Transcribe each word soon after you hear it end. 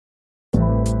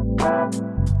I'm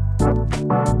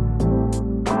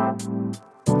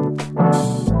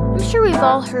sure we've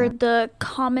all heard the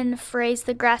common phrase,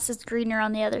 the grass is greener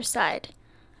on the other side.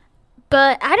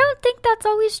 But I don't think that's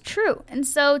always true. And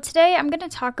so today I'm going to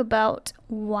talk about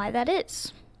why that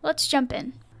is. Let's jump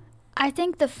in. I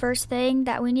think the first thing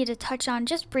that we need to touch on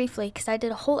just briefly, because I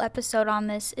did a whole episode on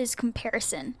this, is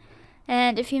comparison.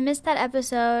 And if you missed that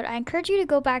episode, I encourage you to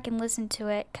go back and listen to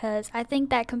it, because I think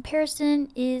that comparison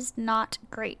is not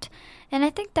great. And I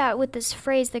think that with this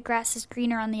phrase, the grass is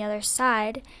greener on the other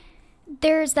side,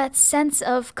 there's that sense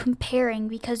of comparing,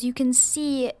 because you can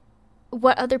see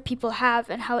what other people have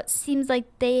and how it seems like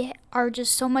they are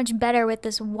just so much better with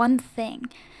this one thing.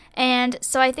 And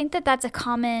so I think that that's a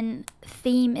common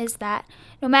theme, is that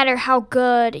no matter how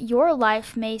good your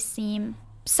life may seem,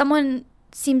 someone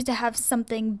seems to have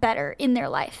something better in their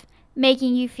life,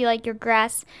 making you feel like your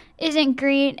grass isn't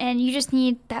green and you just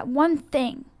need that one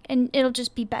thing and it'll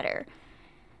just be better.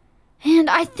 And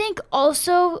I think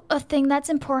also a thing that's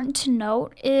important to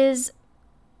note is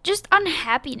just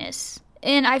unhappiness.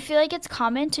 And I feel like it's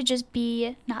common to just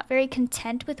be not very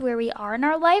content with where we are in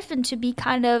our life and to be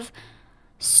kind of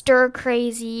stir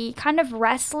crazy, kind of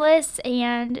restless,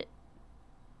 and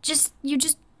you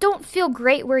just don't feel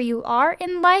great where you are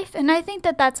in life. And I think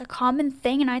that that's a common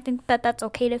thing, and I think that that's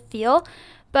okay to feel.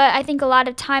 But I think a lot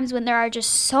of times when there are just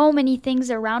so many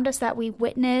things around us that we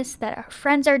witness, that our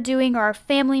friends are doing, or our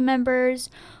family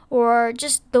members, or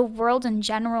just the world in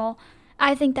general,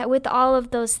 I think that with all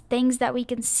of those things that we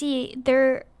can see,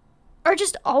 there are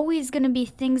just always going to be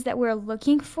things that we're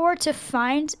looking for to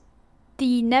find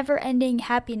the never-ending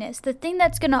happiness, the thing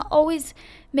that's going to always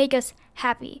make us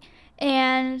happy.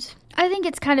 And I think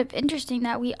it's kind of interesting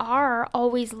that we are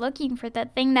always looking for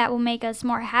that thing that will make us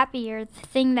more happy, or the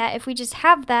thing that if we just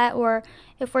have that, or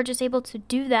if we're just able to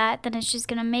do that, then it's just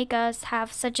going to make us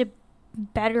have such a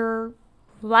better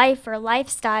life or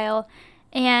lifestyle.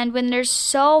 And when there's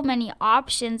so many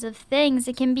options of things,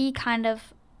 it can be kind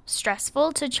of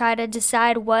stressful to try to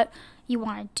decide what you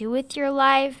want to do with your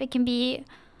life. It can be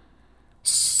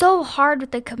so hard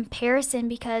with the comparison,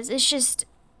 because it's just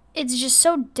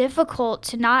so difficult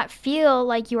to not feel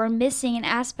like you are missing an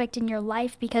aspect in your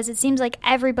life, because it seems like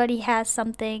everybody has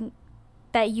something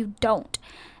that you don't.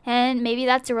 And maybe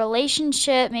that's a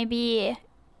relationship, maybe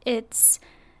it's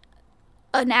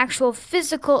an actual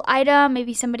physical item,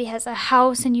 maybe somebody has a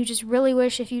house and you just really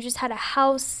wish if you just had a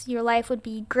house, your life would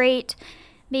be great.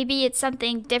 Maybe it's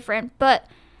something different, but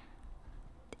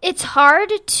it's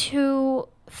hard to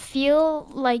feel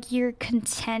like you're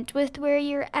content with where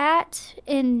you're at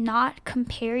and not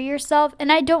compare yourself. And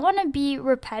I don't want to be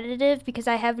repetitive, because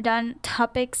I have done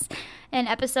topics and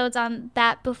episodes on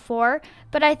that before,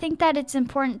 but I think that it's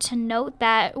important to note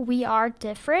that we are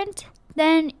different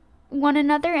than one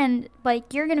another. And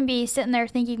like, you're gonna be sitting there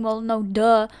thinking, well, no,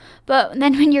 duh, but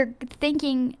then when you're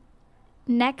thinking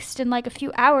next in like a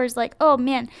few hours, like, oh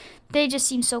man, they just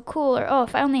seem so cool, or oh,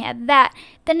 if I only had that,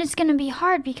 then it's gonna be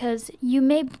hard, because you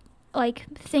may like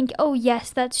think, oh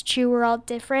yes, that's true, we're all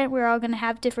different, we're all gonna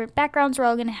have different backgrounds, we're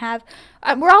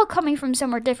all coming from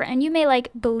somewhere different, and you may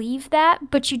like believe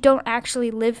that, but you don't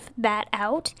actually live that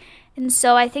out. And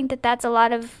so I think that that's a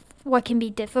lot of what can be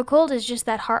difficult, is just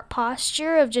that heart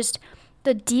posture of just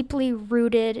the deeply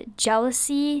rooted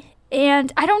jealousy.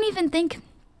 And I don't even think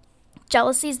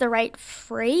jealousy is the right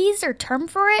phrase or term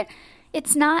for it.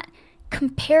 It's not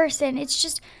comparison.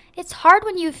 It's hard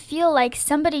when you feel like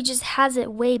somebody just has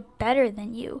it way better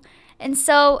than you. And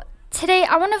so today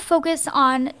I want to focus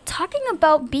on talking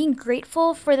about being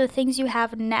grateful for the things you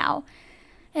have now.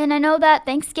 And I know that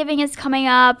Thanksgiving is coming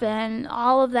up and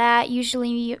all of that.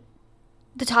 Usually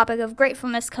the topic of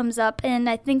gratefulness comes up, and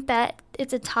I think that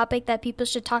it's a topic that people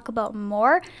should talk about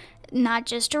more, not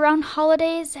just around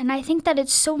holidays. And I think that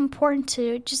it's so important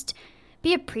to just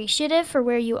be appreciative for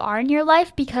where you are in your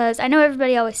life, because I know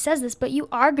everybody always says this, but you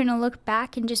are going to look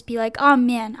back and just be like, oh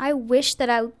man, I wish that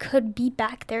I could be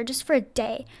back there just for a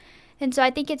day. And so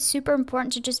I think it's super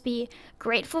important to just be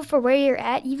grateful for where you're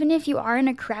at, even if you are in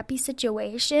a crappy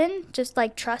situation. Just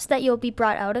like trust that you'll be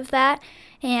brought out of that,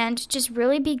 and just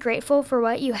really be grateful for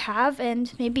what you have.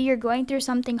 And maybe you're going through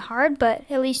something hard, but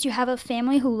at least you have a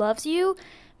family who loves you.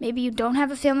 Maybe you don't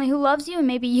have a family who loves you, and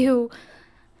maybe you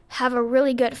have a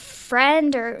really good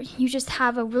friend, or you just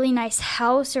have a really nice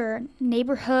house or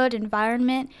neighborhood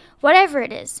environment, whatever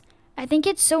it is. I think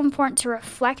it's so important to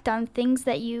reflect on things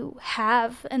that you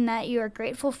have and that you are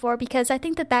grateful for, because I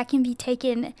think that that can be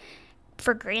taken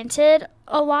for granted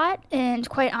a lot. And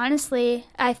quite honestly,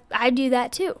 I do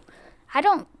that too. I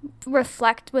don't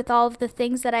reflect with all of the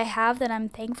things that I have that I'm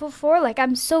thankful for. Like,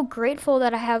 I'm so grateful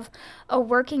that I have a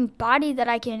working body that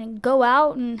I can go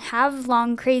out and have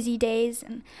long, crazy days.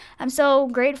 And I'm so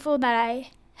grateful that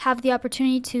I have the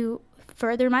opportunity to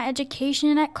further my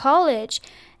education at college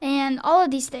and all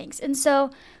of these things. And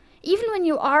so, even when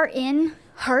you are in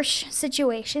harsh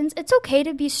situations, it's okay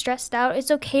to be stressed out.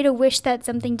 It's okay to wish that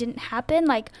something didn't happen.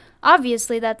 Like,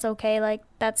 obviously, that's okay. Like,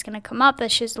 that's going to come up.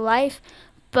 That's just life.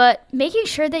 But making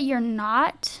sure that you're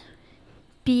not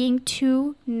being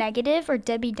too negative or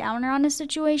Debbie Downer on a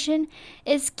situation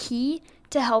is key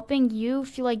to helping you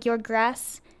feel like your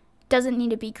grass doesn't need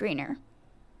to be greener.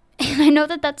 And I know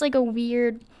that that's like a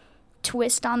weird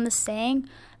twist on the saying,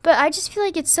 but I just feel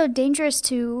like it's so dangerous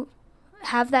to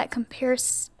have that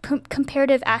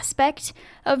comparative aspect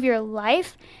of your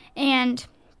life, and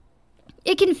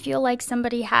it can feel like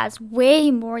somebody has way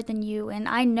more than you, and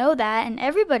I know that, and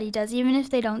everybody does, even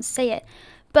if they don't say it.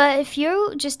 But if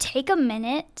you just take a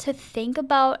minute to think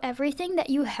about everything that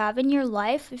you have in your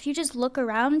life, if you just look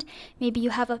around, maybe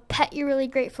you have a pet you're really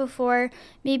grateful for,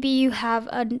 maybe you have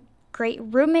a great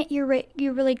roommate you're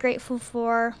really grateful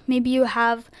for, maybe you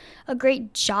have a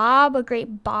great job, a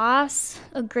great boss,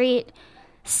 a great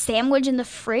sandwich in the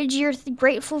fridge you're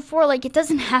grateful for. Like, it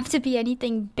doesn't have to be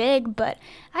anything big, but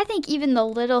I think even the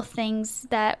little things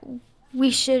that we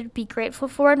should be grateful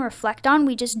for and reflect on,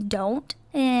 we just don't.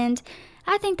 And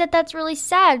I think that that's really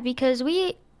sad, because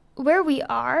where we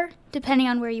are, depending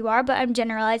on where you are, but I'm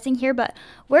generalizing here, but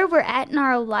where we're at in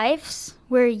our lives,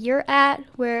 where you're at,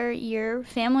 where your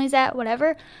family's at,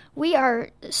 whatever, we are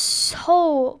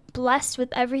so blessed with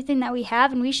everything that we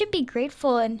have, and we should be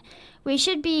grateful, and we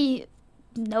should be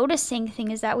noticing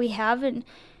things that we have. And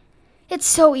it's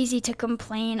so easy to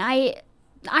complain. I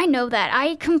know that.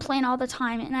 I complain all the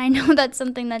time, and I know that's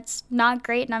something that's not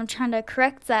great, and I'm trying to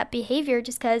correct that behavior,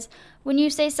 just because when you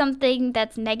say something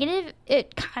that's negative,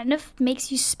 it kind of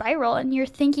makes you spiral and you're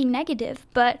thinking negative.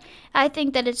 But I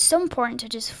think that it's so important to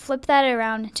just flip that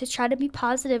around, to try to be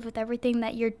positive with everything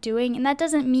that you're doing. And that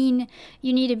doesn't mean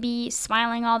you need to be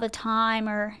smiling all the time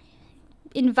or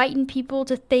inviting people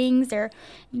to things or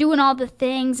doing all the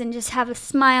things and just have a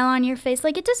smile on your face.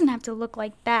 Like, it doesn't have to look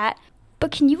like that.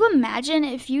 But can you imagine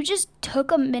if you just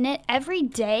took a minute every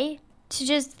day to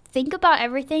just think about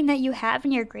everything that you have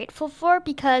and you're grateful for?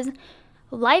 Because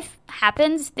life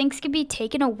happens, things can be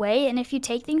taken away, and if you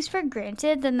take things for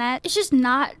granted, then that is just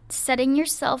not setting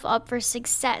yourself up for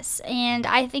success. And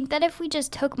I think that if we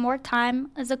just took more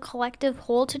time as a collective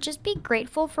whole to just be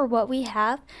grateful for what we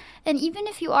have, and even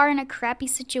if you are in a crappy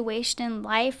situation in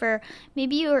life, or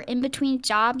maybe you're in between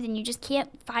jobs and you just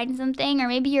can't find something, or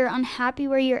maybe you're unhappy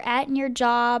where you're at in your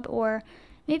job, or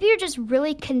maybe you're just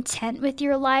really content with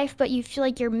your life, but you feel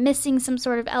like you're missing some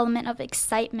sort of element of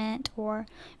excitement, or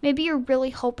maybe you're really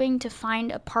hoping to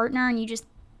find a partner and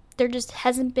there just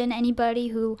hasn't been anybody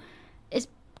who is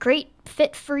great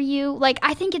fit for you. Like,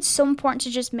 I think it's so important to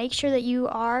just make sure that you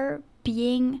are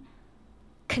being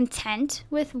content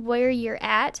with where you're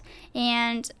at.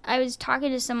 And I was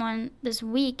talking to someone this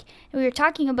week, and we were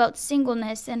talking about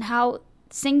singleness, and how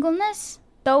singleness,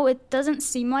 though it doesn't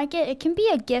seem like it, it can be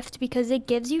a gift, because it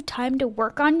gives you time to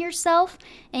work on yourself.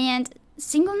 And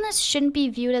singleness shouldn't be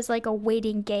viewed as like a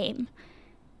waiting game.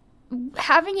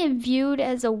 Having it viewed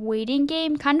as a waiting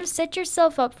game kind of sets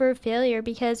yourself up for failure,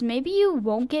 because maybe you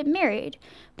won't get married.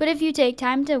 But if you take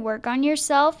time to work on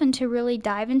yourself and to really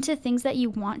dive into things that you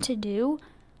want to do,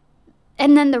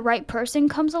 and then the right person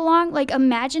comes along, like,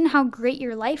 imagine how great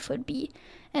your life would be.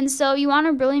 And so you want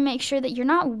to really make sure that you're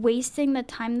not wasting the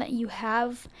time that you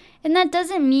have. And that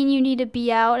doesn't mean you need to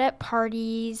be out at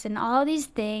parties and all these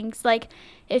things. Like,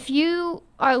 if you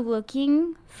are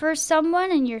looking for someone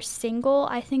and you're single,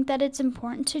 I think that it's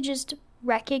important to just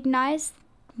recognize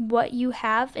what you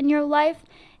have in your life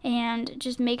and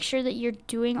just make sure that you're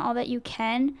doing all that you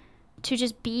can to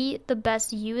just be the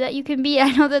best you that you can be.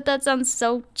 I know that that sounds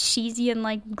so cheesy and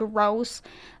like gross,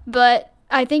 but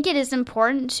I think it is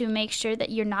important to make sure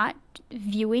that you're not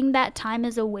viewing that time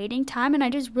as a waiting time. And I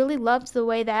just really loved the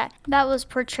way that that was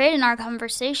portrayed in our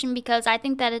conversation, because I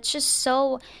think that it's just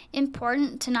so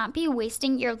important to not be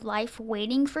wasting your life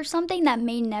waiting for something that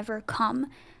may never come.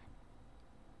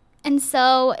 And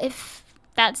so if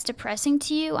that's depressing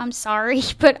to you, I'm sorry,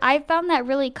 but I found that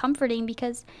really comforting,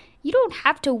 because you don't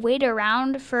have to wait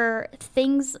around for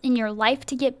things in your life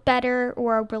to get better,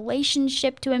 or a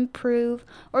relationship to improve,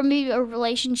 or maybe a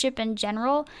relationship in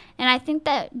general. And I think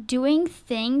that doing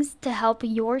things to help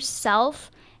yourself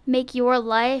make your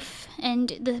life and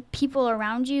the people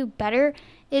around you better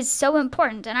is so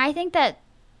important. And I think that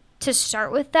to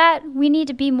start with that, we need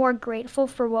to be more grateful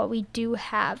for what we do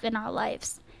have in our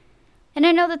lives. And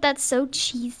I know that that's so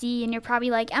cheesy, and you're probably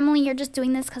like, Emily, you're just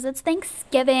doing this because it's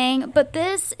Thanksgiving. But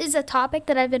this is a topic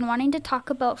that I've been wanting to talk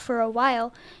about for a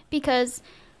while, because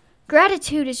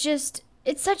gratitude is just,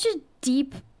 it's such a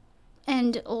deep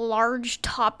and large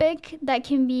topic that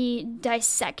can be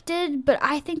dissected. But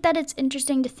I think that it's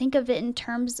interesting to think of it in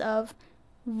terms of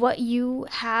what you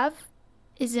have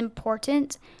is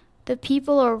important. The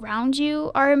people around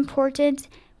you are important,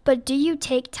 but do you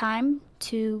take time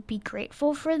to be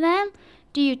grateful for them?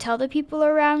 Do you tell the people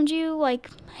around you, like,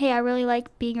 hey, I really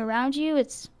like being around you.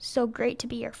 It's so great to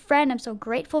be your friend. I'm so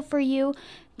grateful for you.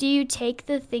 Do you take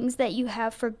the things that you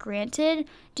have for granted?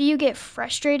 Do you get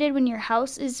frustrated when your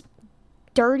house is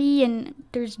dirty and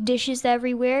there's dishes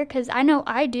everywhere? Because I know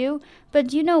I do.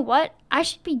 But you know what? I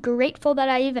should be grateful that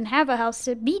I even have a house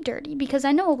to be dirty, because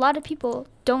I know a lot of people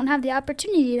don't have the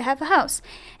opportunity to have a house.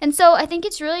 And so I think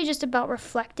it's really just about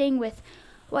reflecting with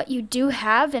what you do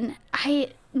have. And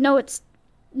I know it's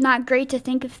not great to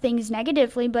think of things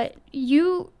negatively, but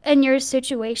you and your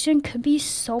situation could be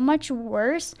so much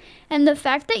worse. And the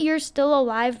fact that you're still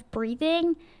alive,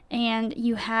 breathing, and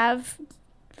you have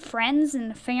friends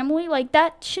and family, like,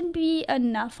 that should be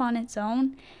enough on its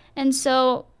own. And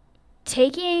so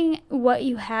taking what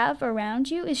you have around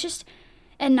you is just,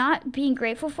 and not being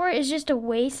grateful for it, is just a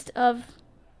waste of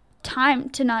time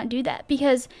to not do that.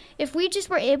 Because if we just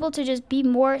were able to just be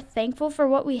more thankful for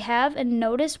what we have and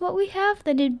notice what we have,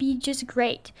 then it'd be just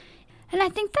great. And I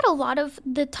think that a lot of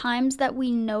the times that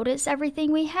we notice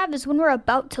everything we have is when we're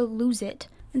about to lose it.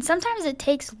 And sometimes it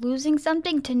takes losing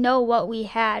something to know what we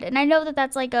had. And I know that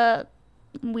that's like a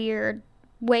weird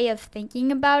way of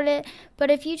thinking about it,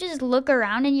 but if you just look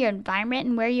around in your environment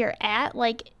and where you're at,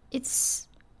 like, it's,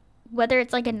 whether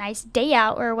it's like a nice day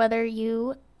out or whether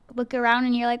you look around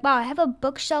and you're like, wow, I have a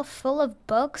bookshelf full of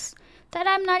books that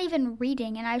I'm not even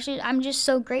reading, and I'm just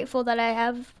so grateful that I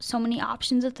have so many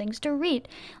options of things to read.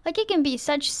 Like, it can be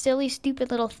such silly,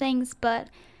 stupid little things, but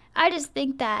I just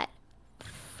think that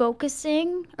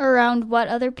focusing around what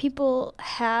other people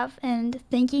have and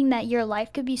thinking that your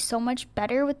life could be so much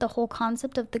better with the whole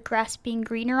concept of the grass being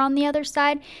greener on the other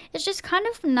side is just kind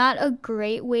of not a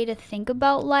great way to think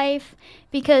about life.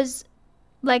 Because,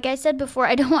 like I said before,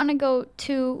 I don't want to go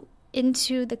too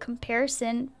into the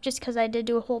comparison just because I did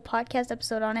do a whole podcast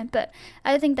episode on it, but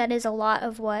I think that is a lot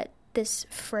of what this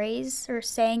phrase or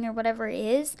saying or whatever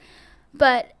is.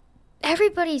 But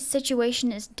everybody's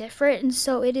situation is different, and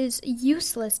so it is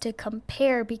useless to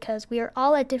compare, because we are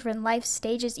all at different life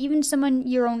stages. Even someone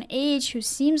your own age who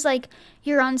seems like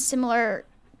you're on similar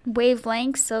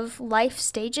wavelengths of life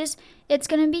stages, it's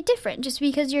going to be different just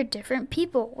because you're different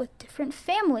people with different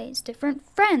families, different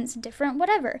friends, different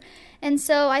whatever. And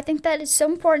so I think that it's so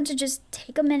important to just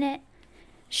take a minute,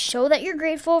 show that you're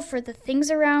grateful for the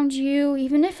things around you,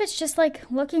 even if it's just like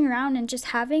looking around and just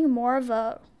having more of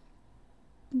a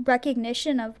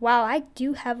recognition of, wow, I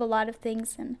do have a lot of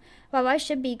things, and wow, I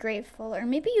should be grateful. Or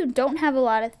maybe you don't have a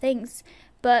lot of things,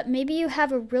 but maybe you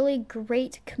have a really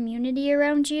great community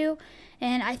around you.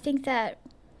 And I think that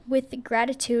with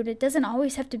gratitude, it doesn't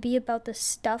always have to be about the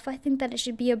stuff. I think that it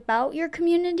should be about your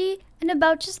community and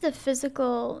about just the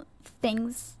physical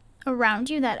things around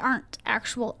you that aren't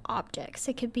actual objects.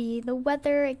 It could be the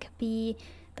weather, it could be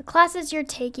the classes you're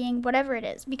taking, whatever it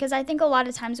is, because I think a lot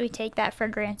of times we take that for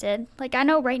granted. Like, I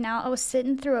know right now I was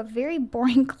sitting through a very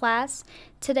boring class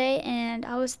today, and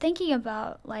I was thinking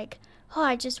about, like, oh,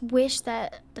 I just wish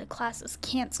that the class was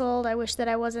canceled. I wish that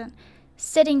I wasn't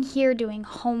sitting here doing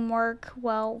homework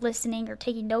while listening or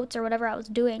taking notes or whatever I was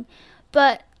doing.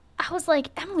 But I was like,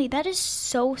 Emily, that is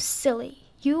so silly.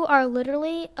 You are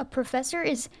literally, a professor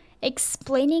is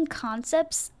explaining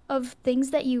concepts of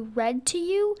things that you read to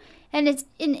you, and it's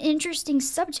an interesting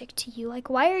subject to you. Like,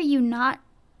 why are you not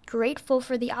grateful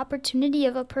for the opportunity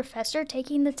of a professor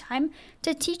taking the time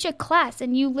to teach a class,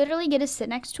 and you literally get to sit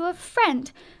next to a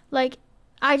friend? Like,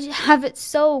 I have it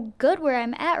so good where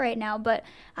I'm at right now, but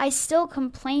I still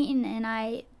complain, and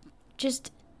I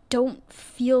just don't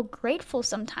feel grateful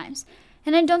sometimes.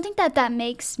 And I don't think that that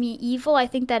makes me evil. I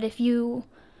think that if you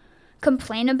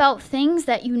complain about things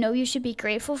that you know you should be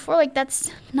grateful for, like, that's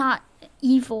not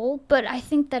evil, but I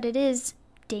think that it is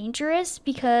dangerous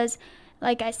because,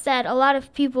 like I said, a lot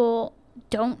of people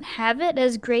don't have it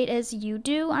as great as you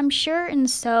do, I'm sure, and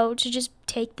so to just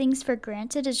take things for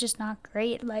granted is just not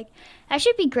great. Like, I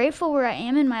should be grateful where I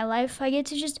am in my life. I get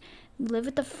to just live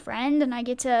with a friend, and I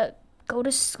get to go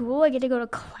to school, I get to go to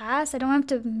class, I don't have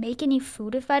to make any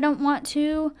food if I don't want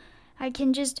to, I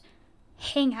can just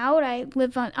hang out. I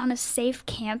live on a safe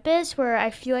campus where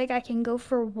I feel like I can go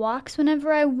for walks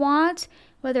whenever I want,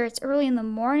 whether it's early in the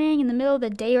morning, in the middle of the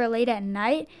day, or late at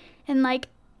night. And like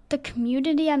the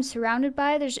community I'm surrounded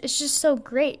by, it's just so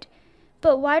great.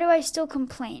 But why do I still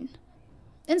complain?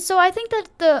 And so I think that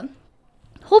the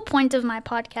whole point of my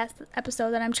podcast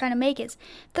episode that I'm trying to make is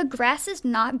the grass is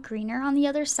not greener on the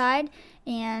other side,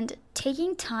 and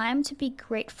taking time to be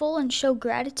grateful and show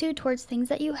gratitude towards things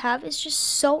that you have is just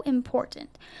so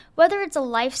important. Whether it's a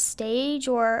life stage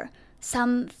or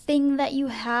something that you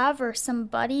have or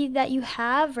somebody that you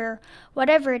have or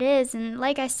whatever it is. And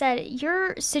like I said,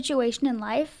 your situation in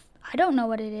life, I don't know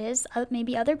what it is.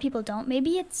 Maybe other people don't.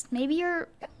 Maybe you're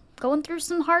going through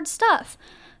some hard stuff.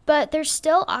 But there's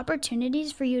still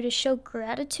opportunities for you to show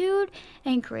gratitude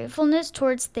and gratefulness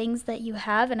towards things that you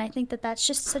have. And I think that that's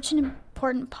just such an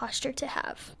important posture to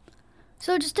have.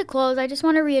 So just to close, I just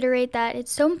want to reiterate that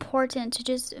it's so important to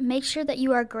just make sure that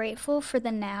you are grateful for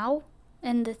the now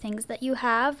and the things that you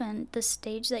have and the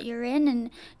stage that you're in.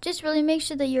 And just really make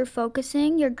sure that you're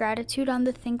focusing your gratitude on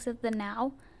the things of the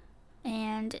now.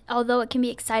 And although it can be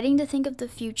exciting to think of the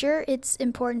future, it's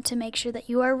important to make sure that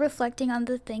you are reflecting on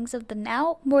the things of the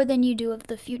now more than you do of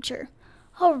the future.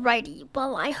 Alrighty,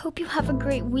 well, I hope you have a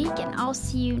great week, and I'll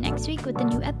see you next week with a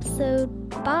new episode.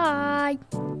 Bye!